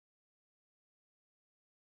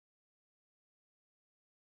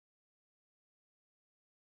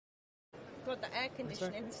God, the air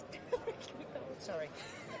conditioning's sorry.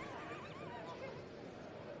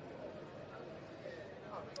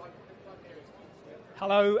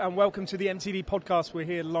 Hello and welcome to the MTD podcast. We're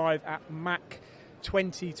here live at MACH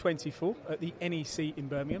 2024 at the NEC in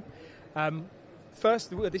Birmingham. First,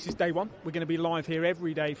 this is day one. We're going to be live here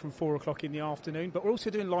every day from 4 o'clock in the afternoon, but we're also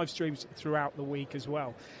doing live streams throughout the week as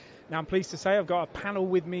well. Now, I'm pleased to say I've got a panel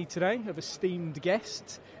with me today of esteemed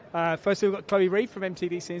guests. Firstly, we've got Chloe Reid from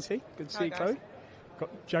MTDCNC. Good to see you, Chloe.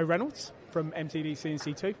 Got Joe Reynolds from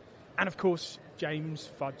MTDCNC too. And, of course, James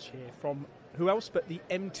Fudge here from who else but the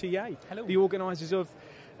MTA, Hello. The organisers of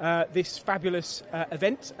this fabulous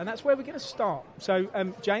event. And that's where we're going to start. So,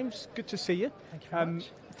 James, good to see you. Thank you very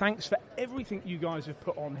much. Thanks for everything you guys have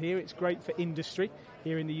put on here. It's great for industry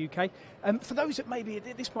here in the UK. For those that maybe,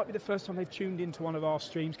 this might be the first time they've tuned into one of our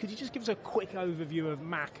streams, could you just give us a quick overview of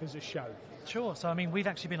MACH as a show? Sure. So, I mean, we've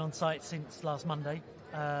actually been on site since last Monday.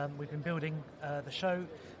 We've been building the show.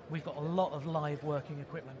 We've got a lot of live working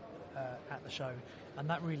equipment at the show, and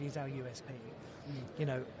that really is our USP. You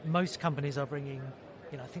know, most companies are bringing,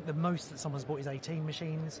 I think the most that someone's bought is 18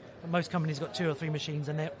 machines. But most companies got 2 or 3 machines,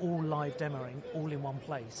 and they're all live demoing, all in one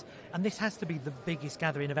place. And this has to be the biggest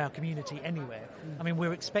gathering of our community anywhere. I mean,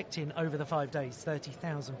 we're expecting over the 5 days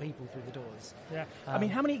 30,000 people through the doors. Yeah. I mean,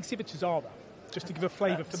 how many exhibitors are there? Just to give a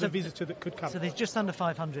flavour for the visitor that could come. So there's just under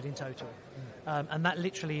 500 in total. And that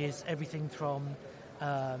literally is everything from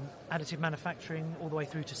additive manufacturing all the way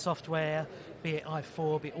through to software, be it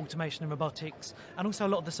i4, be it automation and robotics, and also a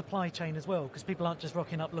lot of the supply chain as well, because people aren't just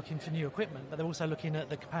rocking up looking for new equipment, but they're also looking at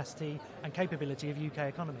the capacity and capability of UK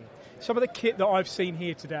economy. Some of the kit that I've seen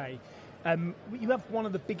here today, you have one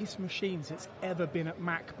of the biggest machines that's ever been at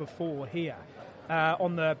MACH before here.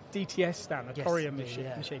 On the DTS stand, the Torium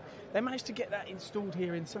machine. They managed to get that installed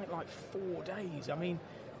here in something like 4 days. I mean,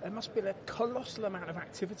 there must be a colossal amount of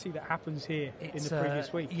activity that happens here in the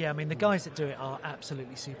previous week. Yeah, I mean, the guys that do it are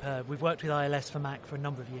absolutely superb. We've worked with ILS for MACH for a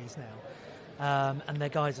number of years now, and their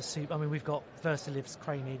guys are super. I mean, we've got Versaliv's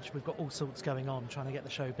craneage, we've got all sorts going on trying to get the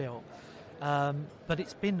show built. But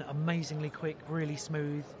it's been amazingly quick, really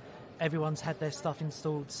smooth. Everyone's had their stuff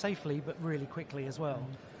installed safely, but really quickly as well.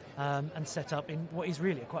 And set up in what is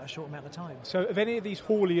really quite a short amount of time. So have any of these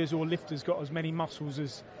hauliers or lifters got as many muscles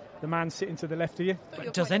as the man sitting to the left of you?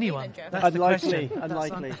 Does anyone? That's Unlikely.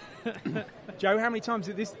 Joe, how many times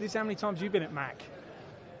how many times have you been at MACH?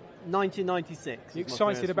 1996. You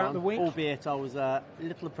excited about the week? Albeit I was a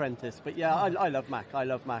little apprentice. But yeah, I love MACH. I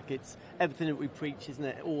love MACH. It's everything that we preach, isn't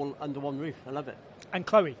it? All under one roof. I love it. And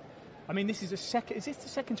Chloe, I mean, is this the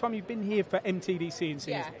second time you've been here for MTDCNC?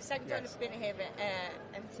 Yeah, second time I've been here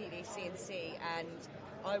at MTDCNC, and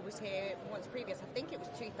I was here once previous. I think it was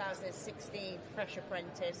 2016, fresh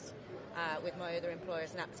apprentice with my other employer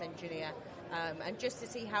as an apps engineer, and just to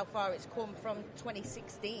see how far it's come from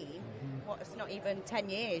 2016. It's not even 10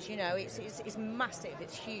 years. It's massive.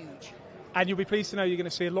 It's huge. And you'll be pleased to know you're going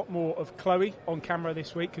to see a lot more of Chloe on camera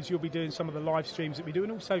this week, because you'll be doing some of the live streams that we do,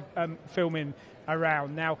 and also filming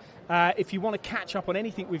around. Now, if you want to catch up on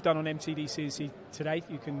anything we've done on MTDCNC today,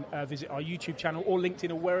 you can visit our YouTube channel or LinkedIn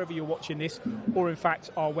or wherever you're watching this, or in fact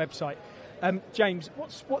our website. James,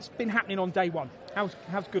 what's been happening on day one? How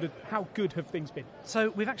good have things been? So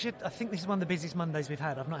we've actually, I think this is one of the busiest Mondays we've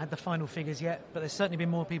had. I've not had the final figures yet, but there's certainly been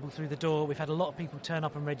more people through the door. We've had a lot of people turn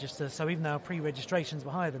up and register. So even though our pre-registrations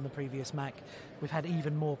were higher than the previous MACH, we've had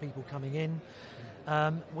even more people coming in.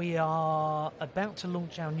 We are about to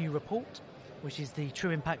launch our new report, which is the true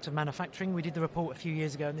impact of manufacturing. We did the report a few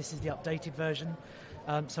years ago, and this is the updated version.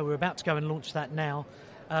 So we're about to go and launch that now.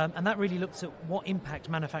 And that really looks at what impact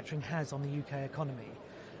manufacturing has on the UK economy,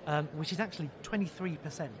 which is actually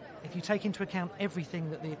 23%. If you take into account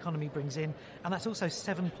everything that the economy brings in, and that's also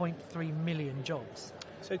 7.3 million jobs.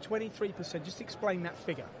 So 23%, just explain that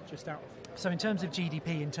figure, just out. So in terms of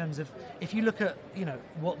GDP, in terms of, if you look at,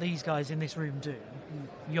 what these guys in this room do,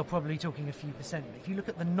 you're probably talking a few percent. If you look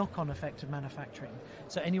at the knock-on effect of manufacturing,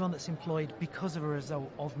 so anyone that's employed because of a result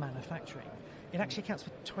of manufacturing, it actually accounts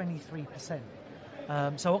for 23%.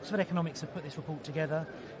 So Oxford Economics have put this report together.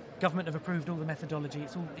 Government have approved all the methodology.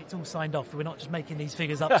 It's all signed off. We're not just making these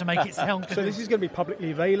figures up to make it sound good. So this is going to be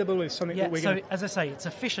publicly available? Is something that we're going to... as I say, it's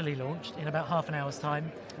officially launched in about half an hour's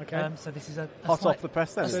time. Okay. So this is a hot slight, off the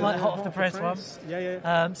press then. A slight hot off the press one.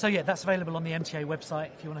 Yeah. So that's available on the MTA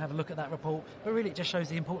website if you want to have a look at that report. But really it just shows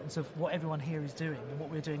the importance of what everyone here is doing and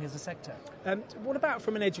what we're doing as a sector. What about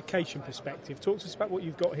from an education perspective? Talk to us about what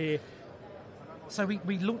you've got here. So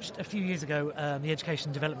we launched a few years ago the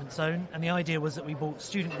Education Development Zone, and the idea was that we brought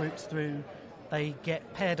student groups through They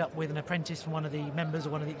get paired up with an apprentice from one of the members or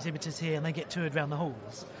one of the exhibitors here, and they get toured around the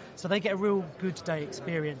halls. So they get a real good day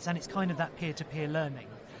experience, and it's kind of that peer-to-peer learning.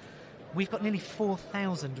 We've got nearly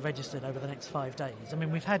 4,000 registered over the next 5 days. I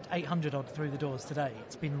mean, we've had 800 odd through the doors today.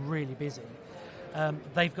 It's been really busy.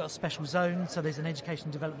 They've got a special zone, so there's an education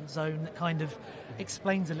and development zone that kind of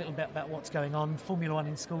explains a little bit about what's going on. Formula One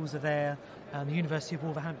in schools are there, the University of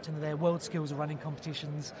Wolverhampton are there, World Skills are running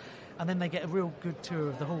competitions, and then they get a real good tour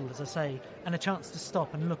of the hall, as I say, and a chance to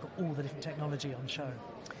stop and look at all the different technology on show.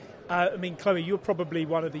 I mean, Chloe, you're probably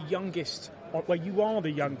one of the youngest, well, you are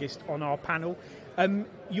the youngest on our panel.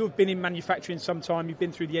 You've been in manufacturing some time, you've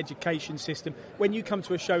been through the education system. When you come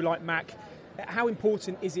to a show like MACH, how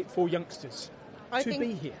important is it for youngsters to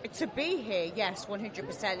be here? To be here, yes,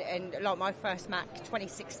 100%. And like my first MACH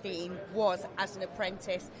 2016 was as an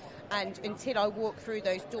apprentice. And until I walked through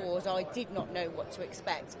those doors, I did not know what to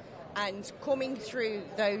expect. And coming through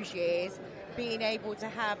those years, being able to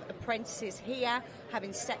have apprentices here,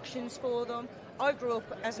 having sections for them. I grew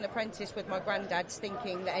up as an apprentice with my granddads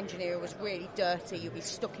thinking that engineering was really dirty, you'll be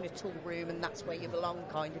stuck in a tool room and that's where you belong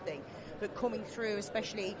kind of thing. But coming through,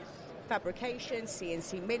 especially fabrication,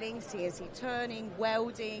 CNC milling, CNC turning,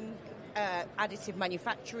 welding, additive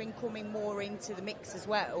manufacturing coming more into the mix as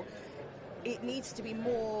well, it needs to be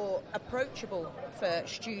more approachable for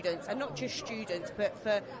students, and not just students, but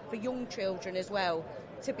for young children as well,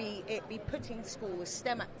 to be put in schools,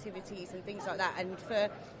 STEM activities and things like that. And for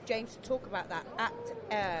James to talk about that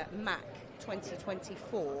at MACH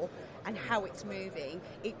 2024 and how it's moving,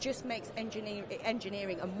 it just makes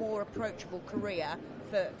engineering a more approachable career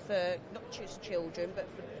for not just children, but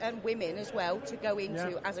and women as well to go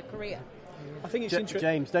into as a career. I think it's interesting.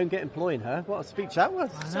 James, don't get employing her. What a speech that was.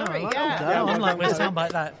 Sorry, I'm like, we'll sound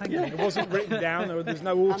like that. Thank you. It wasn't written down, there's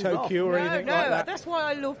no auto cue or anything like that. That's why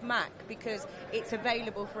I love MACH, because it's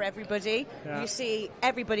available for everybody. Yeah. You see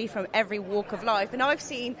everybody from every walk of life. And I've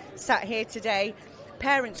seen, sat here today,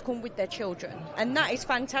 parents come with their children, and that is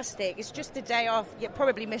fantastic. It's just a day off. You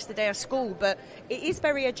probably missed a day of school, but it is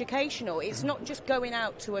very educational. It's not just going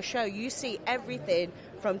out to a show. You see everything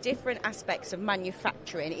from different aspects of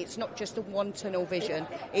manufacturing. It's not just a one-tunnel vision.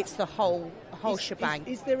 It's the whole shebang.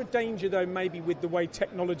 Is there a danger, though, maybe with the way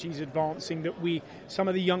technology is advancing, that some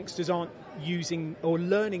of the youngsters aren't using or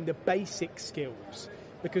learning the basic skills?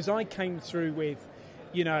 Because I came through with,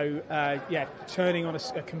 turning on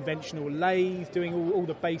a conventional lathe, doing all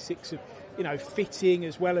the basics of, fitting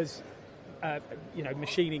as well as,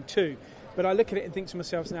 machining too. But I look at it and think to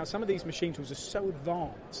myself now, some of these machine tools are so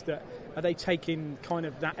advanced that are they taking kind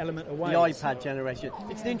of that element away? The iPad generation.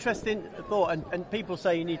 It's an interesting thought, and people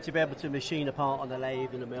say you need to be able to machine a part on a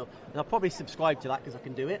lathe and a mill, and I'll probably subscribe to that because I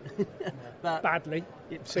can do it. But badly.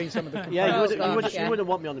 You've seen some of the you wouldn't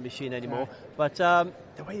want me on the machine anymore. Yeah. But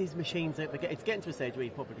the way these machines, it's getting to a stage where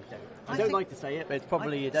you probably don't. I don't like to say it, but it's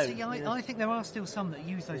probably you don't. See, I think there are still some that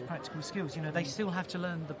use those practical skills. They still have to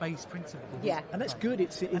learn the base principles. Yeah. And that's good.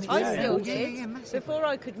 It's I still did. Before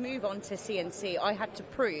I could move on to CNC, I had to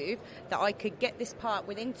prove that I could get this part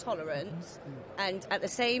within tolerance and at the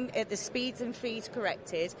speeds and feeds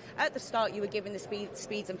corrected. At the start, you were given the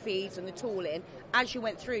speeds and feeds and the tooling. As you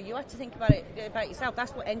went through, you had to think about yourself.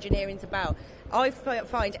 That's what engineering's about. I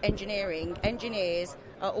find engineers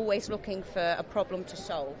are always looking for a problem to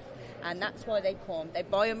solve. And that's why they come. They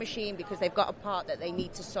buy a machine because they've got a part that they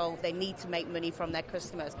need to solve. They need to make money from their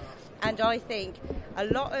customers. And I think a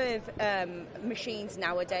lot of machines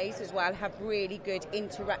nowadays as well have really good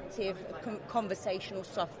interactive conversational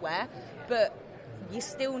software. But you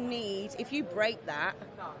still need, if you break that,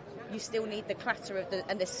 you still need the clatter of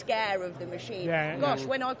and the scare of the machine.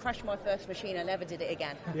 When I crashed my first machine, I never did it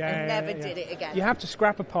again. Did it again. You have to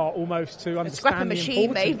scrap a part almost to understand scrap a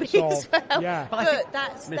machine, maybe, as well. Yeah. But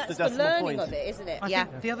that's the learning of it, isn't it? I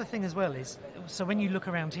think the other thing as well is, so when you look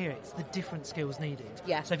around here, it's the different skills needed.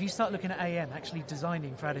 Yeah. So if you start looking at AM, actually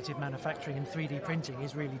designing for additive manufacturing and 3D printing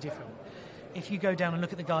is really different. If you go down and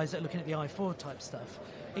look at the guys that are looking at the i4 type stuff,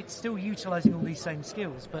 it's still utilising all these same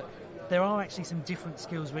skills, but there are actually some different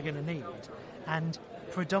skills we're going to need, and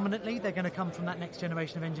predominantly they're going to come from that next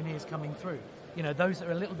generation of engineers coming through. Those that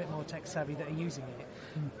are a little bit more tech savvy that are using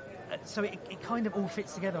it. So it kind of all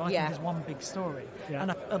fits together, I think, as one big story. Yeah.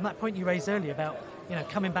 And on that point you raised earlier about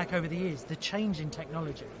coming back over the years, the change in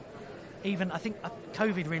technology. Even I think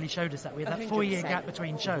COVID really showed us that. We had that 4-year gap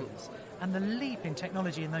between shows, and the leap in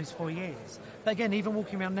technology in those 4 years. But again, even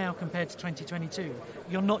walking around now compared to 2022,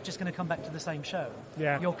 you're not just going to come back to the same show.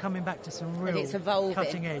 Yeah. You're coming back to some real it's evolving,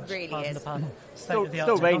 cutting edge, really pardon is. the pun, Still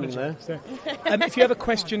state-of-the-art raining technology. though. So, if you have a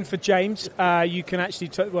question for James, you can actually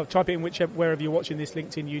type it in wherever you're watching this,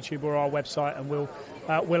 LinkedIn, YouTube, or our website, and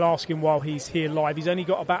we'll ask him while he's here live. He's only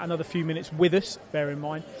got about another few minutes with us, bear in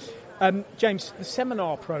mind. James, the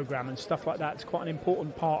seminar programme and stuff like that is quite an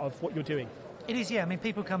important part of what you're doing. It is, yeah. I mean,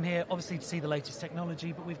 people come here obviously to see the latest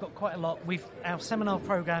technology, but we've got quite a lot. Our seminar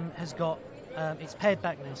programme has got, it's pared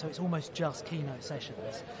back now, so it's almost just keynote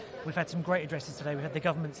sessions. We've had some great addresses today. We had the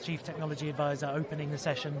government's chief technology advisor opening the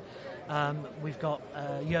session. We've got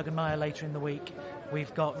Jürgen Meyer later in the week.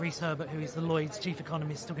 We've got Rhys Herbert, who is the Lloyd's chief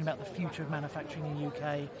economist, talking about the future of manufacturing in the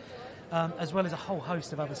UK. As well as a whole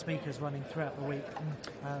host of other speakers running throughout the week.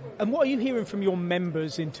 And what are you hearing from your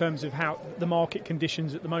members in terms of how the market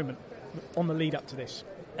conditions at the moment on the lead up to this?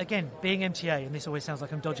 Again, being MTA, and this always sounds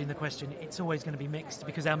like I'm dodging the question, it's always going to be mixed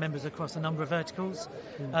because our members are across a number of verticals.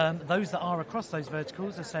 Those that are across those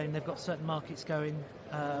verticals are saying they've got certain markets going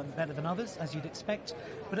better than others, as you'd expect.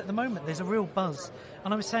 But at the moment, there's a real buzz.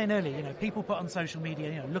 And I was saying earlier, people put on social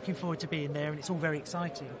media, looking forward to being there, and it's all very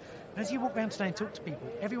exciting. But as you walk around today and talk to people,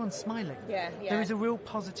 everyone's smiling. Yeah. There is a real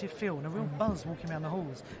positive feel and a real buzz walking around the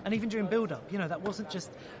halls. And even during build-up, that wasn't just,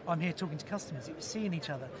 I'm here talking to customers, it was seeing each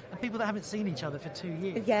other. And people that haven't seen each other for 2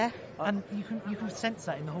 years. Yeah. And you can sense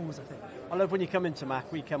that in the halls, I think. I love when you come into MACH.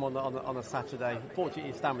 We come on a Saturday.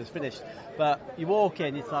 Fortunately, stand was finished, but you walk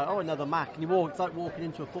in, it's like, oh, another MACH, and it's like walking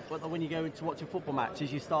into a football. When you go into watch a football match,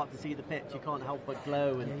 as you start to see the pitch, you can't help but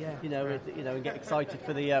glow and and get excited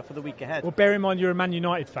for the week ahead. Well, bear in mind you're a Man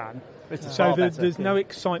United fan, so there's no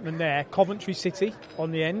excitement there. Coventry City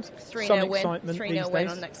on the end. 3-0 win. Excitement 3-0 win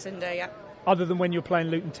on next Sunday. Yeah. Other than when you're playing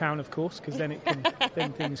Luton Town, of course, because then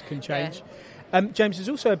then things can change. James, there's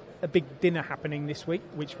also a big dinner happening this week,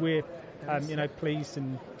 which we're pleased,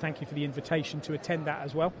 and thank you for the invitation to attend that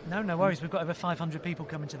as well. No worries. We've got over 500 people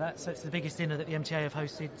coming to that, so it's the biggest dinner that the MTA have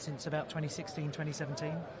hosted since about 2016,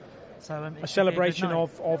 2017. So a celebration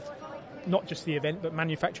of not just the event, but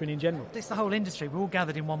manufacturing in general. It's the whole industry. We're all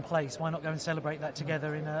gathered in one place. Why not go and celebrate that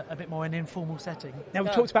together in a bit more an informal setting? Now,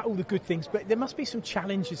 we've talked about all the good things, but there must be some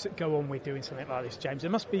challenges that go on with doing something like this, James.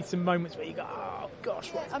 There must be some moments where you go, oh,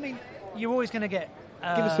 gosh. I mean, you're always going to get...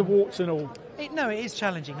 Give us the warts and all. It is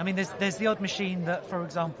challenging. I mean, there's the odd machine that, for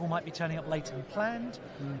example, might be turning up later than planned.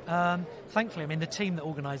 Thankfully, I mean, the team that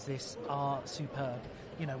organised this are superb.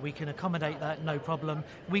 We can accommodate that, no problem.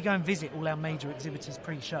 We go and visit all our major exhibitors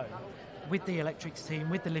pre-show with the electrics team,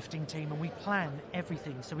 with the lifting team, and we plan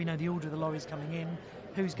everything. So we know the order of the lorries coming in,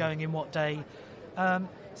 who's going in what day.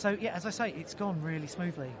 So, as I say, it's gone really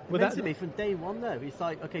smoothly. Well, that's me from day one, though. It's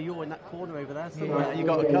like, okay, you're in that corner over there somewhere. You've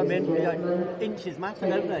got to come in. Like, inches matter,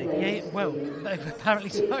 don't they? Yeah, well, apparently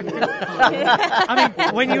so. I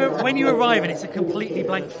mean, when you arrive and it's a completely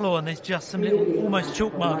blank floor and there's just some little, almost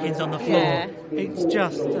chalk markings on the floor, it's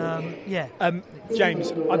just,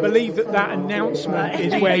 James, I believe that announcement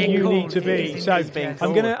is where you need to be. So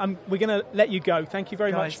we're gonna let you go. Thank you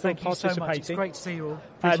very much for participating. So much. It's great to see you all.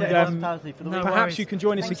 Perhaps you can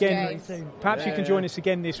join us again. Perhaps you can join us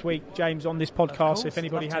again this week, James, on this podcast. If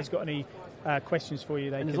anybody has got any questions for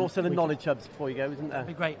you, there's also the knowledge hubs before you go, isn't there? That'd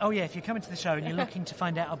be great. Oh yeah, if you're coming to the show and you're looking to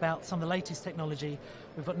find out about some of the latest technology,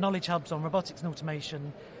 we've got knowledge hubs on robotics and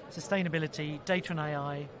automation, sustainability, data and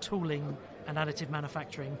AI, tooling, and additive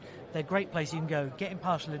manufacturing. They're a great place you can go, get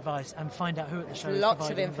impartial advice, and find out who at the show is lots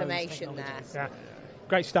of information there. Yeah.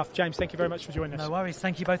 Great stuff, James. Thank you very much for joining us. No worries.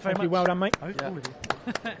 Thank you both very much. Well done, mate. All of you.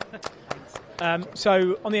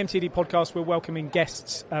 So on the MTD podcast, we're welcoming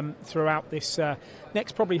guests throughout this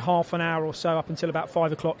next probably half an hour or so up until about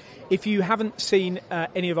 5 o'clock. If you haven't seen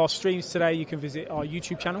any of our streams today, you can visit our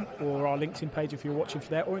YouTube channel or our LinkedIn page if you're watching from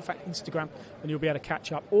there, or in fact Instagram, and you'll be able to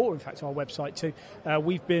catch up, or in fact our website too.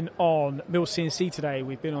 We've been on Mill CNC today,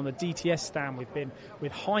 we've been on the DTS stand, we've been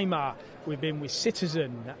with Heimer, we've been with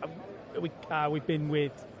Citizen, we've been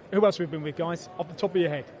with... Who else have we been with, guys, off the top of your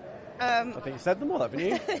head? I think you said them all, haven't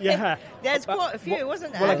you? Yeah, there's quite a few,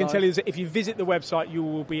 wasn't there? What I can tell you is that if you visit the website, you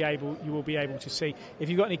will be able to see. If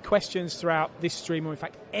you've got any questions throughout this stream, or in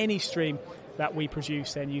fact any stream that we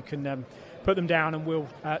produce, then you can put them down, and we'll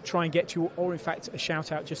try and get to you, or in fact a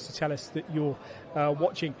shout out just to tell us that you're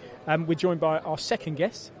watching. We're joined by our second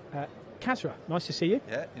guest, Kazra. Nice to see you.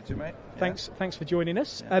 Yeah, you too, mate. Thanks for joining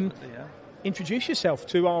us. Yeah, introduce yourself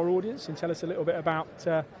to our audience and tell us a little bit about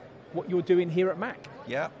what you're doing here at MACH.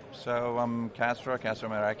 Yeah, so I'm Kazra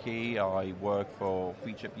Meraki. I work for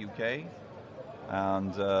FeatureUp UK,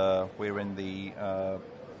 and we're in the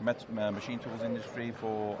machine tools industry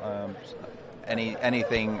for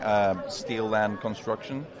anything steel and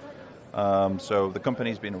construction. So the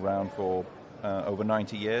company's been around for over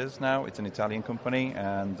 90 years now. It's an Italian company,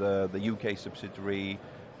 and the UK subsidiary,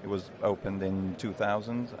 it was opened in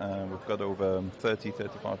 2000. We've got over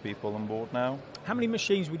 35 people on board now. How many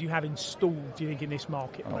machines would you have installed, do you think, in this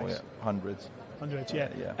marketplace? Oh, yeah, hundreds. Hundreds, yeah.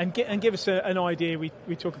 Yeah. And give us an idea,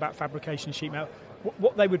 we talk about fabrication sheet metal,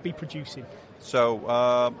 what they would be producing.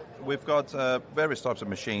 So we've got various types of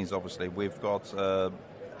machines, obviously. We've got,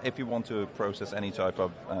 if you want to process any type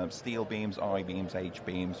of steel beams, I-beams,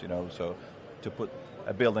 H-beams, so to put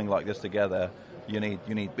a building like this together, you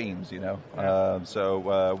need beams,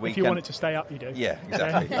 So we if you want it to stay up, you do. Yeah,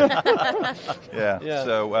 exactly. Yeah.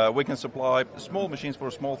 So we can supply small machines for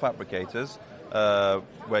small fabricators,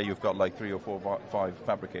 where you've got like 3 or 4 or 5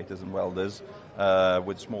 fabricators and welders.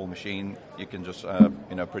 With small machine, you can just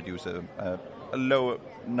produce a lower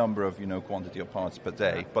number of quantity of parts per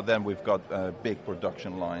day. But then we've got big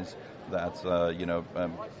production lines that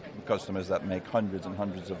customers that make hundreds and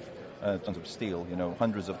hundreds of tons of steel,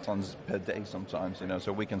 hundreds of tons per day sometimes,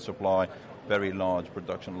 so we can supply very large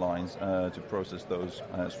production lines to process those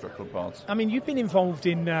structural parts. I mean, you've been involved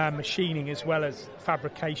in machining as well as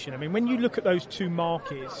fabrication. I mean, when you look at those two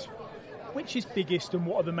markets, which is biggest and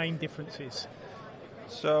what are the main differences?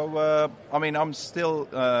 So, I'm still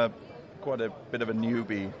quite a bit of a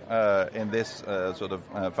newbie in this sort of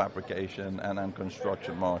fabrication and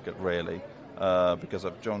construction market, really. Because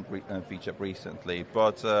I've joined Feature recently.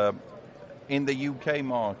 But in the UK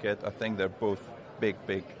market, I think they're both big,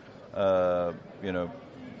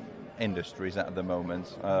 industries at the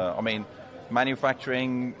moment.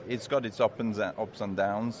 Manufacturing, it's got its ups and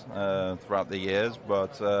downs throughout the years,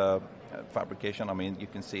 but fabrication, you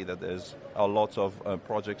can see that there's a lot of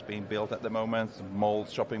projects being built at the moment.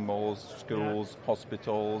 Malls, shopping malls, schools,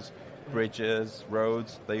 hospitals, bridges,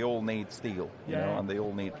 roads, they all need steel, and they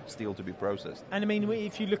all need steel to be processed. And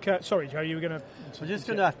if you look at... Sorry, Joe, you were going to... I'm just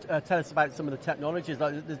going to tell us about some of the technologies.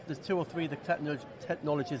 Like there's 2 or 3 of the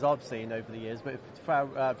technologies I've seen over the years, but for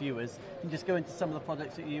our viewers, you can just go into some of the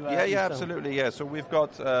projects that you... absolutely, yeah. So we've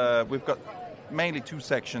got mainly 2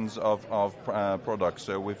 sections of products.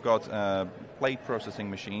 So we've got plate processing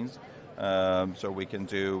machines, so we can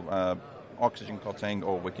do... oxygen cutting,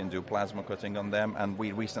 or we can do plasma cutting on them. And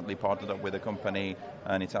we recently partnered up with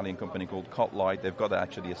an Italian company called Cutlight. They've got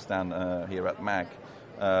actually a stand here at MACH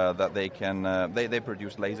that they can. They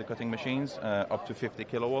produce laser cutting machines up to 50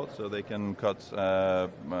 kilowatts, so they can cut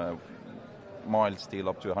mild steel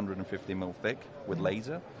up to 150 mil thick with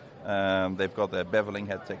laser. They've got their beveling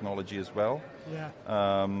head technology as well. Yeah.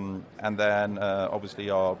 And then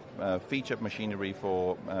obviously our featured machinery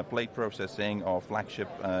for plate processing, our flagship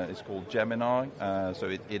is called Gemini.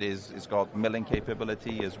 So it's got milling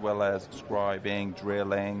capability as well as scribing,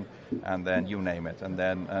 drilling, and then you name it. And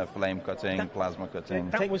then flame cutting, plasma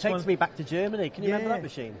cutting. Takes me back to Germany. Can you remember that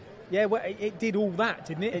machine? Yeah, well, it did all that,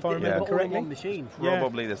 didn't it? If I remember correctly. One machine.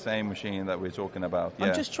 Probably the same machine that we're talking about. Yeah.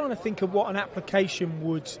 I'm just trying to think of what an application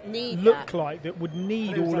would look like that would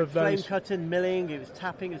need all of those. Flame cutting, milling, it was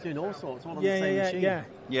tapping, it was doing all sorts, all on the same machine.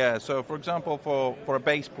 Yeah, so for example, for a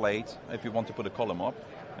base plate, if you want to put a column up,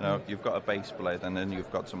 you've got a base plate, and then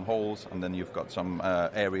you've got some holes, and then you've got some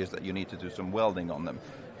areas that you need to do some welding on them.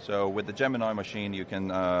 So with the Gemini machine, you can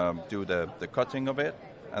do the cutting of it,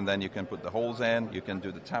 and then you can put the holes in, you can do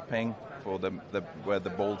the tapping for the where the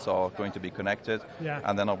bolts are going to be connected,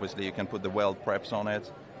 and then obviously you can put the weld preps on it,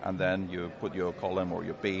 and then you put your column or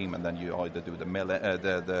your beam, and then you either do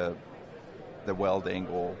the welding,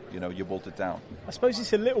 or you bolt it down. I suppose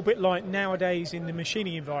it's a little bit like nowadays in the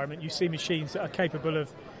machining environment, you see machines that are capable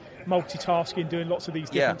of multitasking, doing lots of these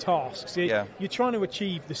different tasks. You're trying to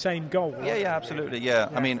achieve the same goal, right? Yeah, absolutely,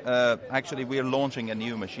 yeah. Actually, we're launching a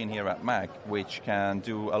new machine here at MACH, which can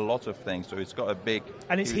do a lot of things. So it's got a big...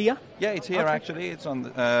 And it's here? Yeah, it's here, actually. It's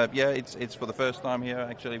on. It's for the first time here,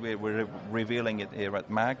 actually. We're revealing it here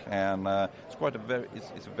at MACH, and it's quite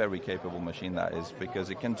it's a very capable machine, that is,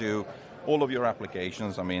 because it can do all of your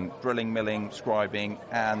applications. Drilling, milling, scribing,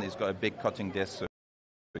 and it's got a big cutting disc, so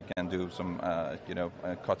we can do some,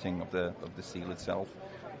 cutting of the steel itself,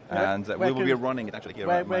 and we will be running it actually here.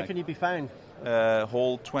 Where can you be found?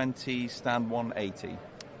 Hall 20, stand 180.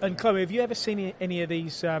 And Chloe, have you ever seen any of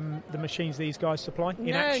these the machines these guys supply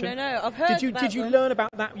in action? No. I've heard. Did you learn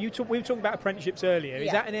about that? We were talking about apprenticeships earlier.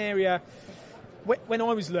 Is that an area? When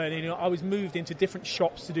I was learning, I was moved into different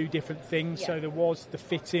shops to do different things. So there was the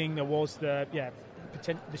fitting, there was the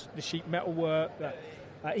sheet metal work.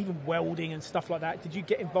 even welding and stuff like that. Did you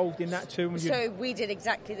get involved in that too? So we did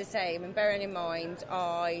exactly the same, and bearing in mind,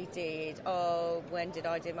 I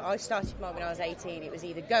started mine when I was 18. It was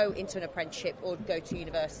either go into an apprenticeship or go to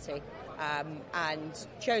university, and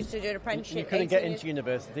chose to do an apprenticeship. You couldn't get into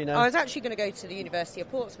university, no? I was actually going to go to the University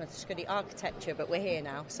of Portsmouth to study architecture, but we're here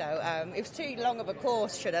now, so it was too long of a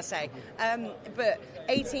course, should I say. But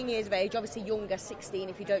 18 years of age, obviously younger, 16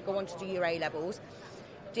 if you don't go on to do your A-levels.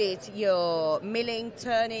 Did your milling,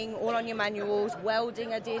 turning, all on your manuals.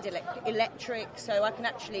 Welding I did, electric, so I can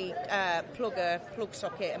actually plug a plug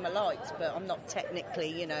socket in my lights, but I'm not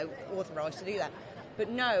technically, authorised to do that.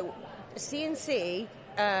 But no, CNC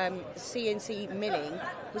milling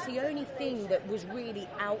was the only thing that was really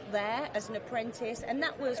out there as an apprentice, and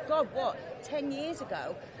that was, 10 years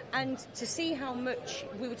ago. And to see how much,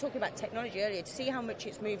 we were talking about technology earlier, to see how much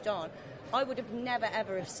it's moved on, I would have never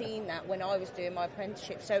ever have seen that when I was doing my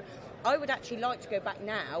apprenticeship. So I would actually like to go back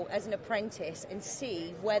now as an apprentice and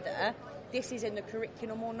see whether this is in the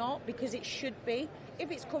curriculum or not, because it should be.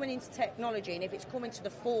 If it's coming into technology and if it's coming to the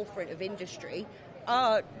forefront of industry,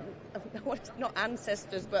 not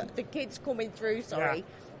ancestors, but the kids coming through,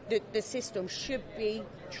 the system should be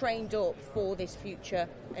trained up for this future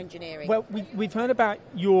engineering. Well, we've heard about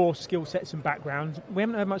your skill sets and background. We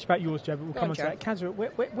haven't heard much about yours, Joe, but we'll come on to that. Kazra,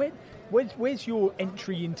 where's your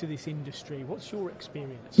entry into this industry? What's your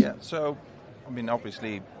experience? Yeah, so,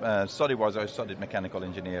 obviously, study-wise, I studied mechanical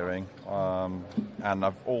engineering, and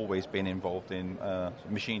I've always been involved in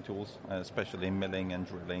machine tools, especially milling and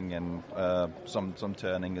drilling and some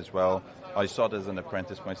turning as well. I started as an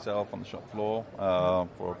apprentice myself on the shop floor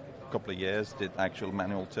for a couple of years, did actual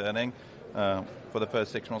manual turning. For the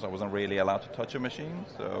first 6 months, I wasn't really allowed to touch a machine,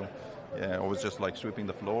 so I was just like sweeping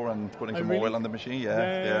the floor and putting some oil on the machine.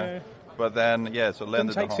 Yeah. But then, so learned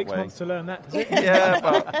it the hard way. Doesn't take 6 months to learn that, does it?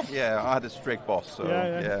 I had a strict boss, so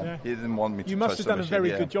he didn't want me to touch the machine. You must have done a very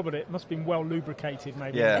good job at it. It must have been well lubricated,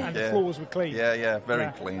 maybe, and the floors were clean.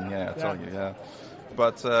 Very clean, I tell you,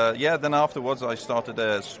 But, then afterwards I started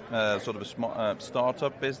a sort of a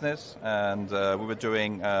startup business, and we were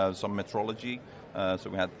doing some metrology. So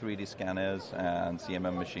we had 3D scanners and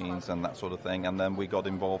CMM machines and that sort of thing, and then we got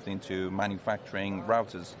involved into manufacturing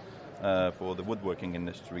routers for the woodworking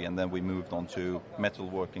industry, and then we moved on to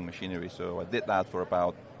metalworking machinery. So I did that for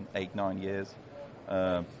about 8-9 years,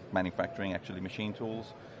 manufacturing actually machine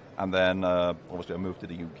tools, and then obviously I moved to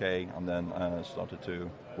the UK and then started to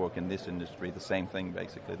work in this industry, the same thing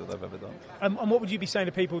basically that I've ever done. And what would you be saying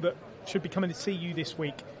to people that should be coming to see you this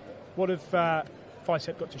week? What have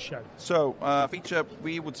FICEP got to show? So, feature,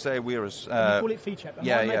 we would say we're as... you call it feature. Am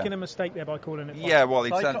I making a mistake there by calling it FICEP? Yeah, well,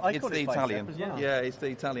 it's the Italian. Well. Yeah, it's the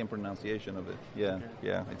Italian pronunciation of it. Yeah.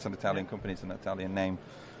 It's an Italian company, it's an Italian name.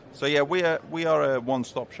 So, we are a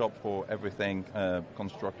one-stop shop for everything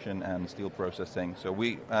construction and steel processing. So,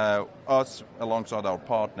 us, alongside our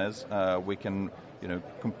partners, we can,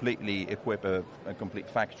 completely equip a complete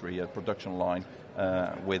factory, a production line,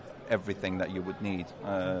 with everything that you would need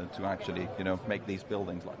to actually, make these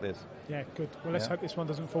buildings like this. Yeah, good. Well, let's hope this one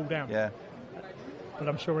doesn't fall down. Yeah. But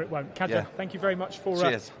I'm sure it won't. Kadra, thank you very much for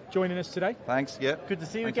joining us today. Thanks, yeah. Good to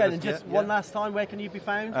see you again. And just one last time, where can you be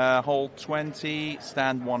found? Hall 20,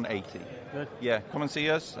 stand 180. Good. Yeah, come and see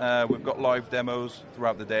us. We've got live demos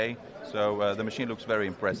throughout the day, so the machine looks very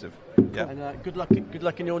impressive. Yeah. And good luck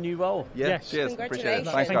in your new role. Yeah, yes. Cheers. Appreciate it.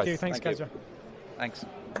 Thanks, Thank guys. you. Thanks, Kadra. Thanks.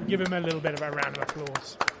 Give him a little bit of a round of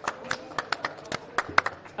applause.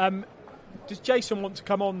 Does Jason want to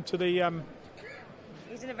come on to the...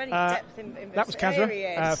 He's in a very depth in that was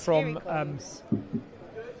Kazra from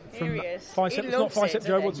FICEP. It's not FICEP,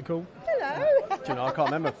 Joe. What's it called? Hello. Do you know, I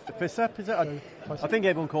can't remember. FICEP, is it? I think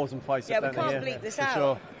everyone calls them FICEP. Yeah, we can't bleep this out.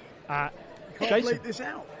 Sure. Jason. Bleep this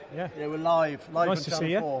out. Yeah, we're live nice to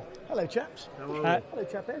see you. 4. Hello, chaps. Hello,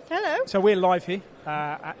 chappers. Hello. So we're live here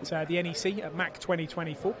at the NEC at MACH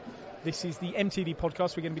 2024. This is the MTD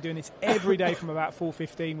podcast. We're going to be doing this every day from about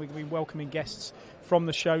 4:15. We're going to be welcoming guests from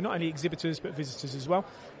the show, not only exhibitors but visitors as well.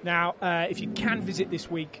 Now, if you can visit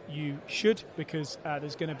this week, you should, because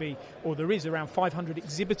there's going to be, or there is, around 500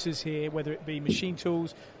 exhibitors here, whether it be machine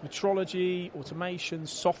tools, metrology, automation,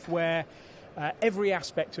 software. Every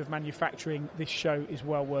aspect of manufacturing, this show is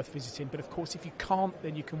well worth visiting. But of course, if you can't,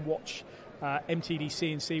 then you can watch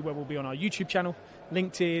MTDCNC, where we'll be on our YouTube channel,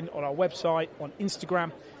 LinkedIn, on our website, on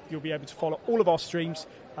Instagram. You'll be able to follow all of our streams.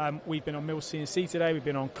 We've been on Mills CNC today. We've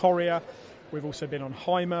been on Courier. We've also been on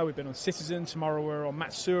Hymer, we've been on Citizen, tomorrow we're on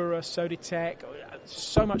Matsura, Soditech.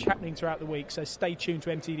 So much happening throughout the week, so stay tuned to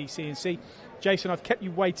MTDCNC. Jason, I've kept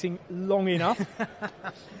you waiting long enough. It's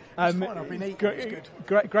fine, I've been eating, it's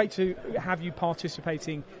good. Great to have you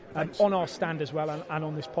participating on our stand as well and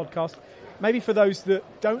on this podcast. Maybe for those that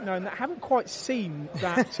don't know and that haven't quite seen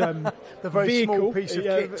that the very small piece of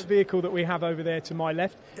kit. Vehicle that we have over there to my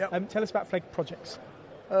left, Yep. Tell us about Fleg Projects.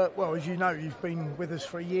 Well, as you know, you've been with us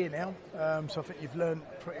for a year now, so I think you've learned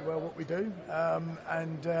pretty well what we do.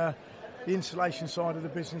 And the installation side of the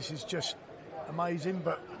business is just amazing.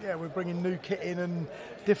 But yeah, we're bringing new kit in and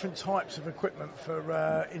different types of equipment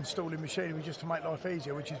for installing machinery just to make life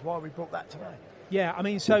easier, which is why we brought that today. Yeah, I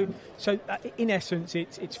mean, so in essence,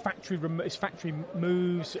 it's factory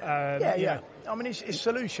moves. Yeah. I mean, it's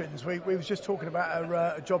solutions. We were just talking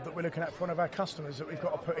about a job that we're looking at for one of our customers that we've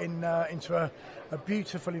got to put into a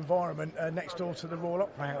beautiful environment next door to the Royal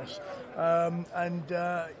Opera House, and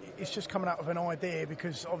it's just coming out of an idea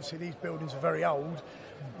because obviously these buildings are very old.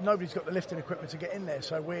 Nobody's got the lifting equipment to get in there,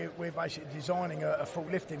 so we're basically designing a full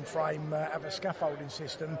lifting frame, have a scaffolding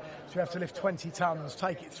system, so we have to lift 20 tonnes,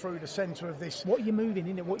 take it through the centre of this. What are you moving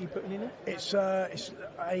in it? What are you putting in it? It's a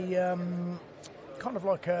kind of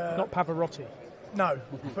like a... Not Pavarotti. No,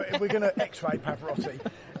 but we're going to X-ray Pavarotti.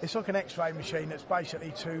 It's like an X-ray machine that's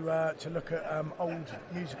basically to look at old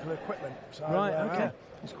musical equipment. So, right, okay.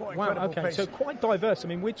 It's quite incredible. Okay, piece. so quite diverse. I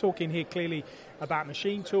mean, we're talking here clearly about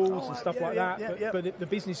machine tools and stuff like that, but the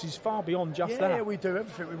business is far beyond just that. Yeah, we do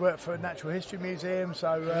everything. We work for a Natural History Museum,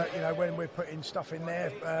 so when we're putting stuff in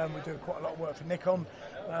there, we do quite a lot of work for Nikon.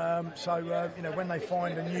 When they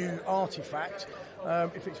find a new artefact,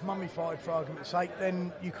 if it's mummified for argument's sake,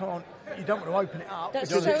 then you don't want to open it up. That's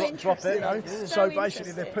because so drop it. So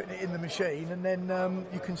basically, interesting. they're putting it in the machine, and then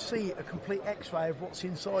you can see a complete X-ray of what's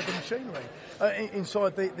inside the machinery,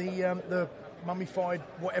 inside the mummified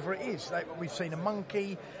whatever it is. We've seen a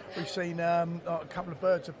monkey, we've seen a couple of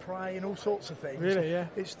birds of prey and all sorts of things. Really, yeah.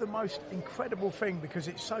 It's the most incredible thing because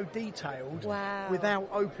it's so detailed Wow. without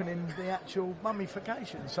opening the actual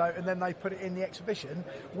mummification. So, and then they put it in the exhibition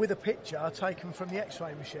with a picture taken from the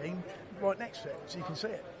X-ray machine right next to it, so you can see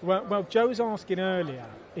it. Well, Joe was asking earlier.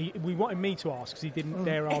 We wanted me to ask because he didn't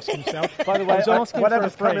dare ask himself. By the way,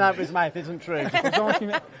 whatever's coming out of his mouth isn't true. I was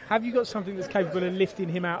asking, have you got something that's capable of lifting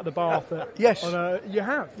him out of the bath? Yes. You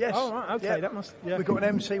have? Yes. Oh, right, okay, Yeah. that must... Yeah. We've got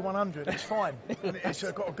an MC100, it's fine. It's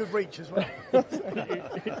got a good reach as well.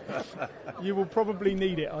 You will probably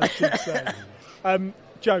need it, I should say.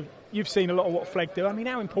 Joe, you've seen a lot of what Fleg do. I mean,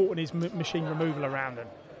 how important is machine removal around them?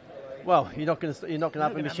 Well, you're not going to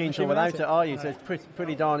have a machine tool without it, are you? So it's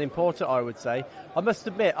pretty darn important, I would say. I must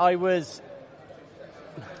admit, I was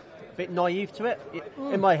a bit naive to it.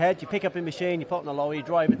 In my head, you pick up a machine, you put it on a lorry, you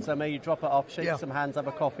drive it somewhere, you drop it off, shake some hands, have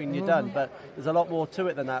a coffee, and you're done. But there's a lot more to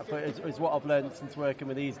it than that, is what I've learned since working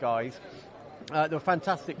with these guys. They're a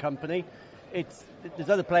fantastic company.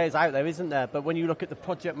 There's other players out there, isn't there? But when you look at the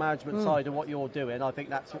project management side of what you're doing, I think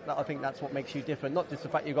that's what makes you different. Not just the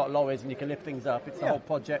fact you've got lorries and you can lift things up. It's the whole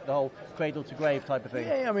project, the whole cradle to grave type of thing.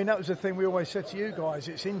 Yeah, I mean, that was the thing we always said to you guys.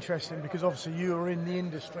 It's interesting because obviously you are in the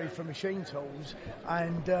industry for machine tools,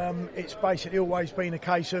 and it's basically always been a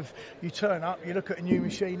case of you turn up, you look at a new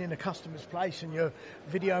machine in a customer's place, and you're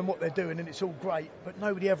videoing what they're doing, and it's all great, but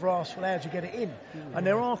nobody ever asks, well, how'd you get it in? Mm-hmm. And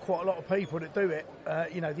there are quite a lot of people that do it,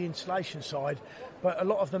 the installation side, but a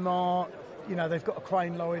lot of them are, they've got a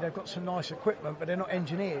crane lorry, they've got some nice equipment, but they're not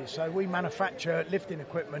engineers. So we manufacture lifting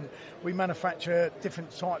equipment, we manufacture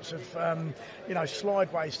different types of,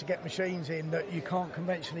 slideways to get machines in that you can't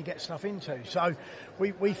conventionally get stuff into. So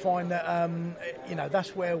we find that,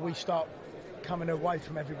 that's where we start coming away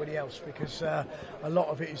from everybody else because a lot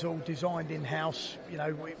of it is all designed in-house.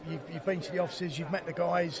 You've been to the offices, you've met the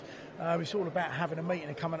guys. It's all about having a meeting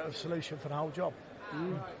and coming up with a solution for the whole job.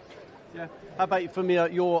 Yeah. How about from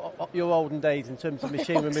your olden days in terms of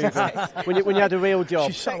machine removal? when you had a real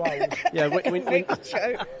job. She's so old. Yeah. When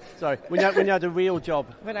you had a real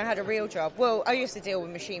job. When I had a real job, well, I used to deal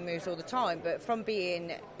with machine moves all the time. But from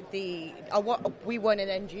being we weren't an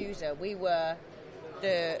end user. We were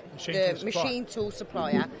the machine tool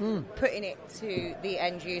supplier, putting it to the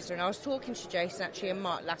end user. And I was talking to Jason actually and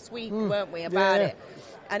Mark last week, weren't we, about it?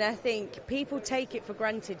 And I think people take it for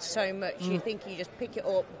granted so much. You think you just pick it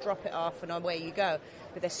up, drop it off, and away you go.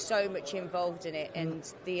 But there's so much involved in it, and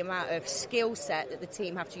the amount of skill set that the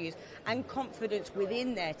team have to use, and confidence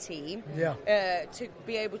within their team to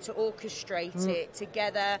be able to orchestrate it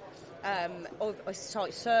together.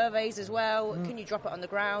 site surveys as well. Can you drop it on the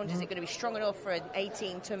ground? Is it going to be strong enough for an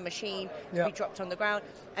 18-ton machine to be dropped on the ground?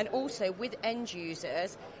 And also with end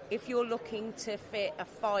users, if you're looking to fit a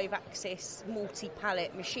 5-axis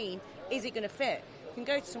multi-pallet machine, is it going to fit? You can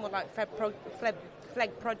go to someone like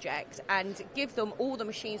Fleg Projects and give them all the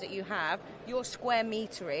machines that you have, your square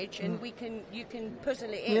meterage, and you can puzzle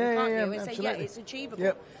it in, can't you? And absolutely. say, yeah, it's achievable.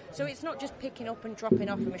 Yep. So it's not just picking up and dropping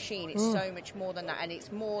off a machine. It's so much more than that, and it's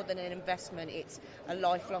more than an investment. It's a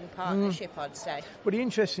lifelong partnership, I'd say. Well, the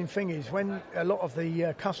interesting thing is when a lot of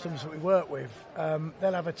the customers that we work with,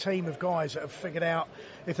 they'll have a team of guys that have figured out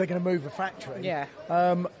if they're going to move a factory. Yeah.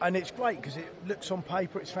 And it's great because it looks on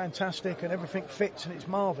paper, it's fantastic, and everything fits and it's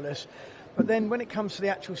marvellous. But then when it comes to the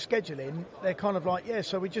actual scheduling, they're kind of like,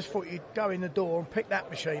 so we just thought you'd go in the door and pick that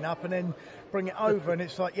machine up and then bring it over. And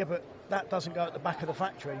it's like, but that doesn't go at the back of the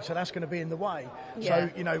factory, so that's going to be in the way. Yeah.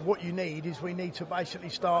 So, what you need is we need to basically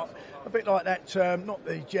start a bit like that, not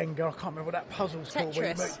the Jenga, I can't remember what that puzzle's called.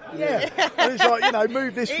 Tetris. And it's like,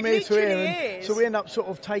 move this from here to here. It And so we end up sort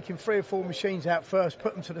of taking 3 or 4 machines out first,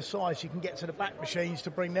 put them to the side so you can get to the back machines to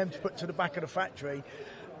bring them to put to the back of the factory.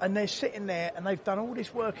 And they're sitting there and they've done all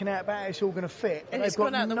this working out about how it's all going to fit, and they've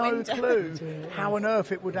got no clue how on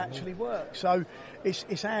earth it would actually work. So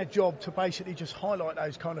it's our job to basically just highlight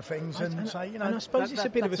those kind of things and say, And I suppose it's a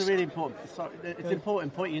bit of a really important. It's an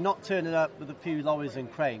important point. You're not turning up with a few lorries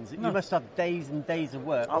and cranes. You must have days and days of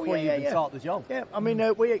work before you even start the job. Yeah, I mean,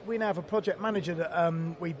 we now have a project manager that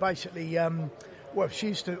we basically. Well,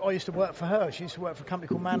 I used to work for her. She used to work for a company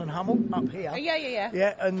called Man and Hummel up here.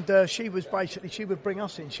 Yeah, and she would bring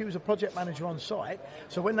us in. She was a project manager on site.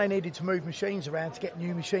 So when they needed to move machines around to get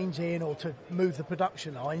new machines in or to move the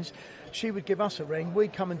production lines, she would give us a ring.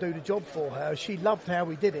 We'd come and do the job for her. She loved how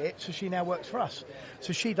we did it, so she now works for us.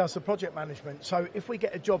 So she does the project management. So if we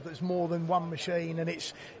get a job that's more than one machine and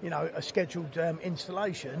it's, a scheduled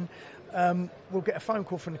installation, we'll get a phone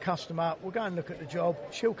call from the customer. We'll go and look at the job.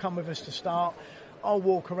 She'll come with us to start. I'll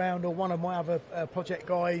walk around, or one of my other project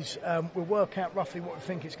guys will work out roughly what we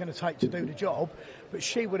think it's going to take to do the job, but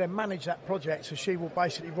she will then manage that project, so she will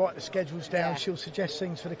basically write the schedules down. She'll suggest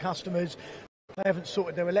things for the customers. They haven't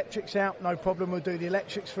sorted their electrics out, no problem, we'll do the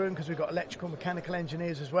electrics for them because we've got electrical mechanical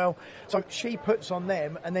engineers as well. So she puts on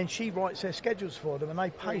them and then she writes their schedules for them, and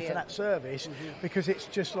they pay for that service because it's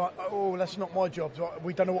just like, that's not my job,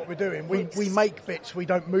 we don't know what we're doing. We make bits, we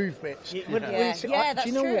don't move bits. That's do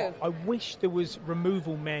you know true. what? I wish there was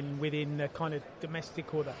removal men within the kind of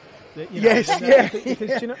domestic order. Because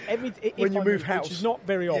when you move house, which is not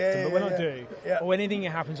very often, but when I do, or when anything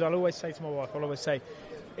happens, I'll always say to my wife,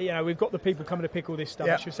 we've got the people coming to pick all this stuff.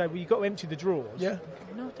 Yeah. She'll say, well, you've got to empty the drawers. Yeah.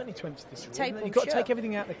 No, I don't need to empty the drawers. Table You've got to shut. take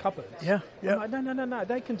everything out of the cupboards. Yeah. I'm like, no,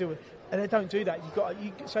 they can do it. And they don't do that.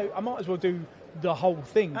 So I might as well do the whole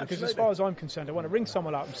thing, because as far as I'm concerned, I want to ring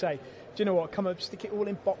someone up and say, do you know what, come up, stick it all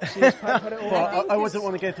in boxes, put it all I wouldn't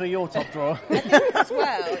want to go through your top drawer. I think as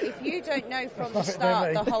well, if you don't know from the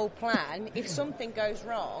start the whole plan, if something goes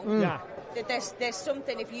wrong, there's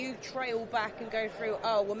something, if you trail back and go through,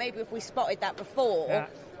 maybe if we spotted that before,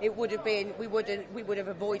 it would have been, we would have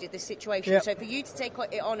avoided this situation. So for you to take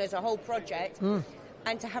it on as a whole project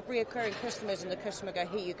and to have reoccurring customers and the customer go,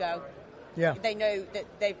 here you go. Yeah. They know that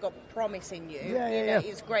they've got promise in you.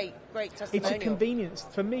 It's great testimonial. It's a convenience.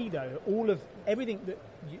 For me, though, everything that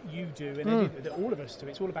you do and everything that all of us do,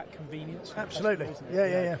 it's all about convenience. Absolutely.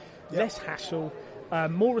 Yeah. Less hassle,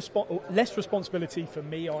 less responsibility for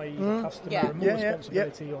me, i.e. the customer, and more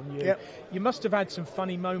responsibility on you. You must have had some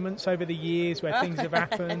funny moments over the years where things have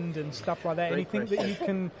happened and stuff like that. Anything that you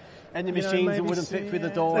can... And the machines that wouldn't fit through the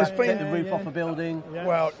door, get the roof off a building. Yeah.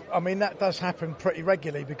 Well, I mean, that does happen pretty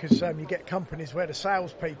regularly because you get companies where the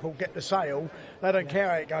salespeople get the sale, they don't care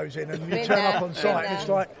how it goes in, and you turn up on site and it's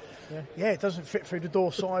like, it doesn't fit through the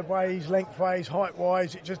door sideways, lengthways,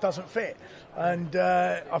 height-wise, it just doesn't fit. And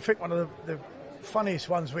I think one of the funniest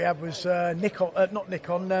ones we had was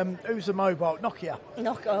Nikon, who's the mobile? Nokia.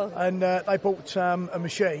 And they bought a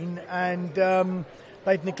machine and...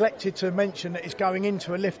 they'd neglected to mention that it's going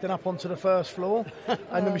into a lift and up onto the first floor,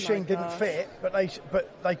 and the machine didn't fit. But they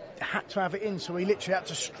had to have it in, so we literally had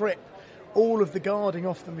to strip all of the guarding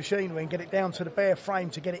off the machinery and get it down to the bare frame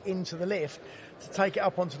to get it into the lift, to take it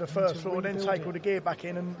up onto the first floor, and then take all the gear back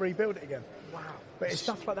in and rebuild it again. Wow. But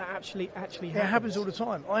stuff like that actually happens. It happens all the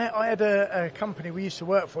time. I had a company we used to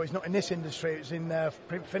work for. It's not in this industry. It's in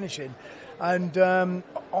print finishing, and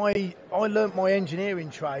I learnt my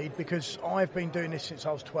engineering trade because I've been doing this since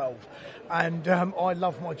I was 12, and I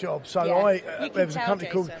love my job. So there was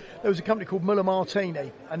a company called Muller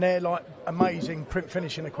Martini, and they're like amazing print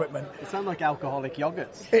finishing equipment. It sounds like alcoholic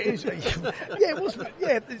yogurts. It is. Yeah, it was.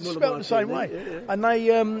 Yeah, it smelled the same way. Yeah. And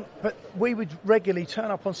they, but we would regularly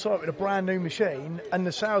turn up on site with a brand new machine, and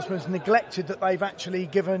the salesman's neglected that they've actually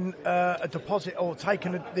given a deposit or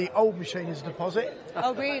taken the old machine as a deposit.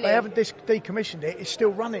 Oh, really? They haven't decommissioned it. It's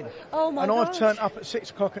still running. Oh my And gosh. I've turned up at 6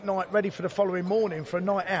 o'clock at night, ready for the following morning for a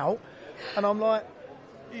night out, and I'm like,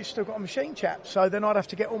 you've still got a machine, chap. So then I'd have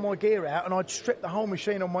to get all my gear out, and I'd strip the whole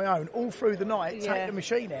machine on my own all through the night, take the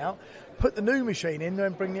machine out, put the new machine in,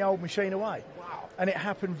 then bring the old machine away. Wow. And it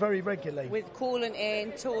happened very regularly. With coolant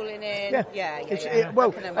in, tooling in.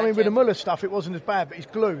 Well, I mean, with the Muller stuff, it wasn't as bad, but it's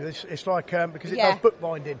glue. It's like, because it does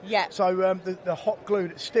bookbinding. Yeah. So the hot glue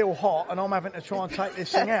that's still hot, and I'm having to try and take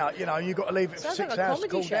this thing out. You know, you've got to leave it for 6 hours to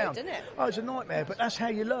cool down. Doesn't it? Oh, it's a nightmare, but that's how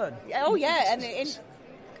you learn. Oh, yeah. And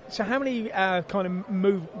So how many kind of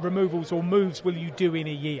removals or moves will you do in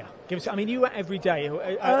a year? Give us. I mean, you are every day.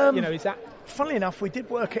 Is that? Funnily enough, we did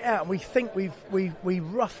work it out, and we think we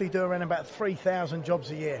roughly do around about 3,000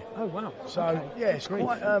 jobs a year. Oh wow! So it's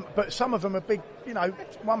quite. But some of them are big. You know,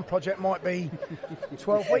 one project might be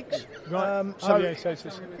 12 weeks. Right.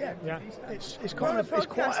 It's quite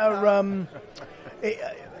a.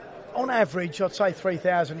 On average, I'd say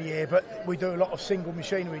 3,000 a year, but we do a lot of single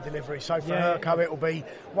machinery delivery. So for Herco, it'll be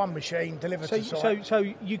one machine delivered to site. So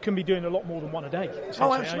you can be doing a lot more than one a day.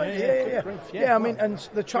 Oh, absolutely, yeah. I mean, and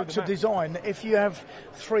the trucks are designed that if you have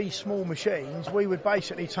 3 small machines, we would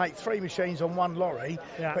basically take 3 machines on one lorry.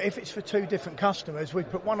 Yeah. But if it's for 2 different customers, we'd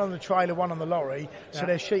put one on the trailer, one on the lorry, so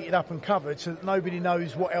they're sheeted up and covered, so that nobody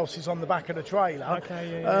knows what else is on the back of the trailer.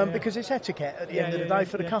 Because it's etiquette at the end of the day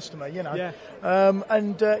for the customer, you know. Yeah.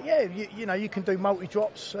 You can do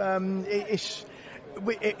multi-drops. It's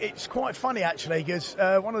quite funny, actually, because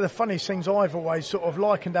one of the funniest things I've always sort of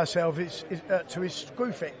likened ourselves is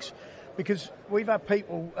screw fix. Because we've had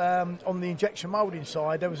people on the injection moulding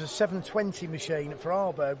side, there was a 720 machine for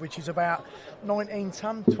Arberg, which is about 19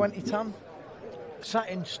 tonne, 20 tonne, sat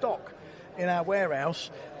in stock in our warehouse,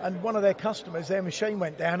 and one of their customers, their machine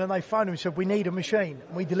went down, and they phoned him and said, we need a machine,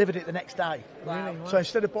 and we delivered it the next day. Wow. So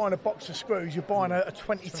instead of buying a box of screws, you're buying a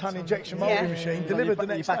 20-tonne injection moulding machine delivered the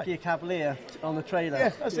next day. You back your Cavalier on the trailer.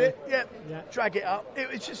 Yeah, that's it. Yeah. Drag it up.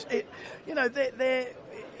 It's just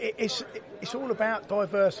it's all about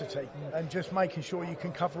diversity and just making sure you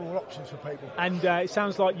can cover all options for people. And it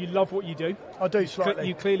sounds like you love what you do. I do slightly.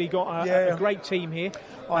 You clearly got a great team here.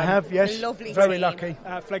 I have, yes. Lovely Very team. lucky.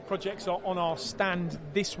 Fleg Projects are on our stand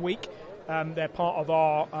this week. They're part of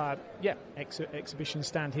our exhibition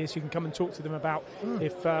stand here, so you can come and talk to them about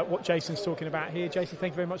what Jason's talking about here. Jason,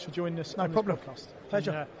 thank you very much for joining us. No problem. Podcast.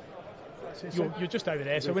 Pleasure. You're just over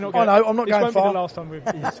there, so we're not. Oh no, I'm not going This won't far. be the last time we'll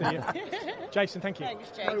see you. Jason, thank you. Thanks,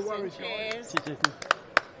 Jason. No worries, Cheers.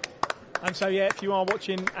 And so, if you are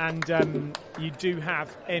watching and you do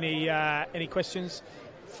have any questions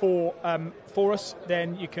for us,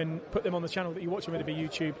 then you can put them on the channel that you're watching, whether it be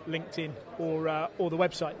YouTube, LinkedIn, or the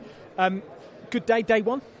website. Good day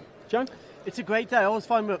one, Joe. It's a great day. I always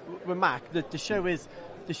find with Mac that the show is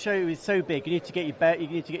so big. You need to get your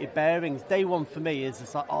bearings. Day one for me is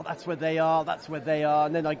it's like, that's where they are,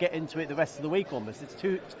 and then I get into it the rest of the week almost. It's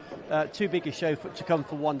too big a show to come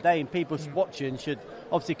for one day, and people watching should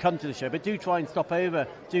obviously come to the show, but do try and stop over.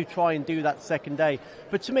 Do try and do that second day.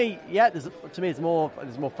 But to me, there's more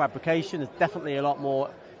fabrication. There's definitely a lot more.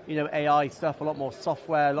 AI stuff, a lot more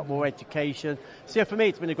software, a lot more education. So for me,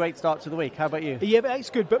 it's been a great start to the week. How about you? Yeah, but it's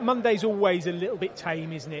good. But Monday's always a little bit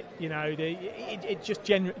tame, isn't it? It just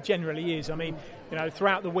generally is. I mean,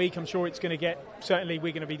 throughout the week, I'm sure it's going to get. Certainly,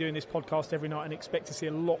 we're going to be doing this podcast every night and expect to see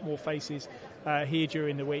a lot more faces here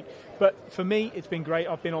during the week. But for me, it's been great.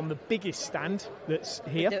 I've been on the biggest stand that's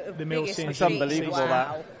here, the Mill CNC. It's unbelievable.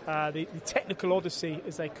 Wow. The Technical Odyssey,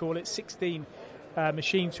 as they call it, 16.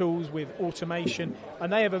 Machine tools with automation,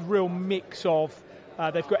 and they have a real mix of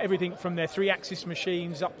they've got everything from their 3-axis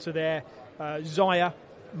machines up to their Zaya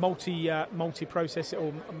multi-processor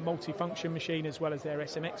or multi-function machine, as well as their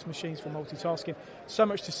SMX machines for multitasking. So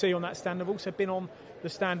much to see on that stand. I've also been on the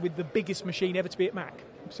stand with the biggest machine ever to be at MACH,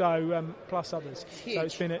 so plus others. So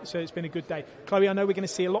it's been a good day. Chloe, I know we're going to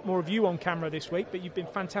see a lot more of you on camera this week, but you've been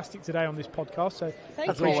fantastic today on this podcast. So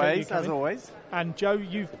Thank you. As always. And Joe,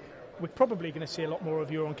 we're probably going to see a lot more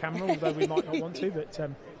of you on camera, although we might not want to. But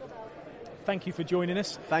thank you for joining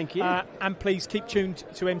us. Thank you. And please keep tuned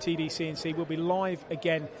to MTDCNC. We'll be live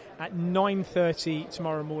again at 9:30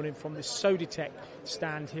 tomorrow morning from the Soditech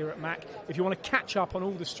stand here at MACH. If you want to catch up on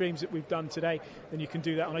all the streams that we've done today, then you can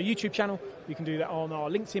do that on our YouTube channel, you can do that on our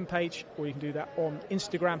LinkedIn page, or you can do that on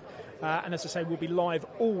Instagram. And as I say, we'll be live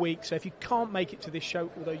all week, so if you can't make it to this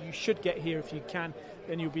show, although you should get here if you can,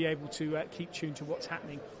 then you'll be able to keep tuned to what's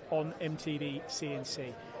happening on MTD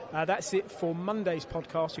CNC. That's it for Monday's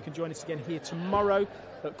podcast. You can join us again here tomorrow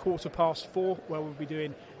at 4:15, where we'll be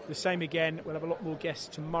doing the same again. We'll have a lot more guests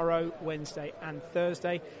tomorrow, Wednesday and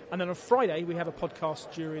Thursday. And then on Friday, we have a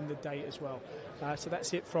podcast during the day as well. So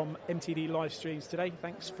that's it from MTD live streams today.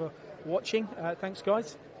 Thanks for watching. Thanks,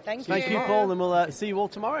 guys. Thank you. Thank you, Paul, and we'll see you all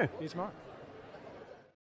tomorrow. See you tomorrow.